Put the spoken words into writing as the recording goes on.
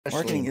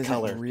Marketing is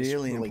color, really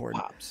really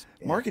important. pops.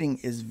 Yeah. Marketing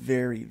is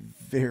very,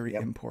 very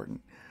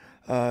important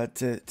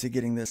to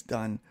getting this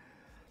done.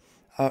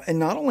 And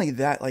not only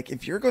that, like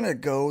if you're going to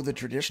go the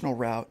traditional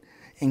route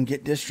and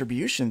get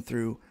distribution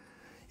through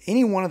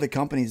any one of the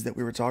companies that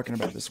we were talking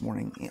about this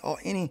morning,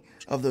 any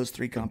of those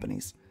three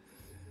companies,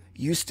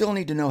 you still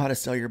need to know how to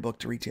sell your book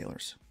to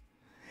retailers.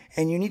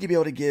 And you need to be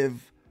able to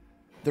give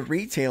the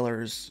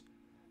retailers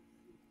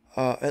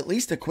at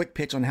least a quick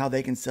pitch on how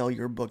they can sell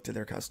your book to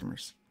their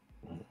customers.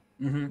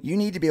 Mm-hmm. You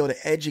need to be able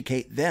to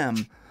educate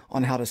them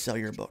on how to sell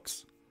your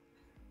books,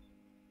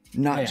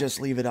 not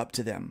just leave it up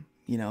to them,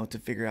 to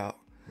figure out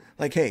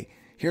like, hey,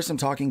 here's some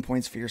talking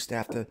points for your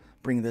staff to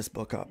bring this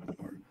book up.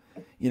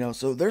 Or,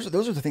 so those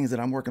are the things that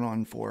I'm working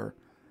on for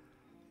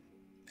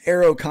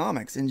Arrow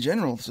Comics in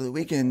general, so that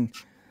we can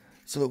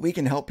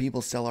help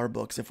people sell our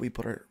books if we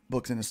put our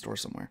books in a store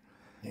somewhere.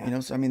 Yeah.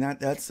 So I mean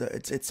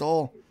it's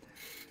all.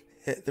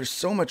 There's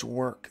so much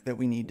work that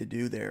we need to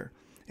do there,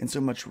 and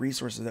so much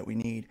resources that we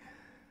need.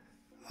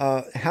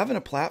 Having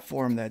a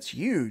platform that's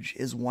huge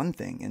is one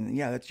thing, and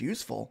yeah, that's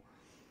useful.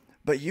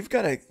 But you've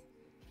got to.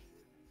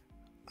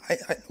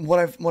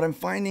 What I'm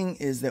finding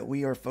is that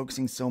we are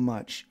focusing so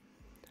much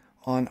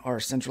on our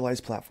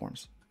centralized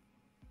platforms,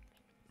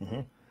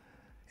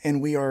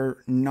 and we are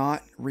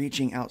not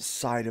reaching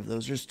outside of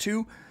those. There's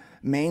two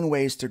main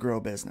ways to grow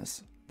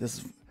business. This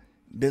is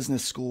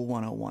Business School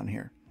 101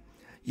 here.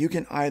 You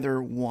can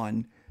either,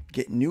 one,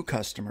 get new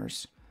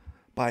customers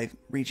by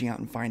reaching out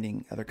and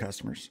finding other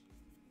customers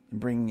and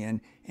bringing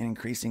in and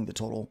increasing the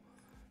total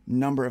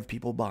number of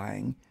people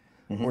buying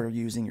or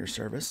using your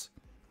service.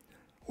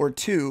 Or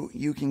two,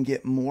 you can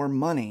get more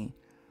money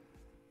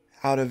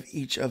out of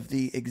each of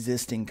the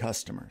existing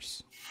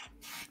customers.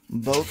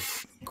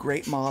 Both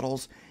great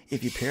models.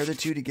 If you pair the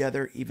two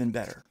together, even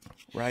better,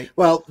 right?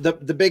 Well, the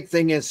big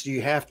thing is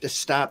you have to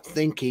stop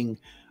thinking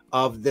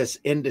of this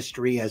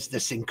industry as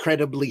this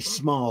incredibly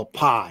small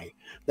pie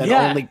that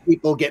only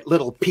people get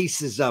little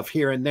pieces of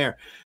here and there.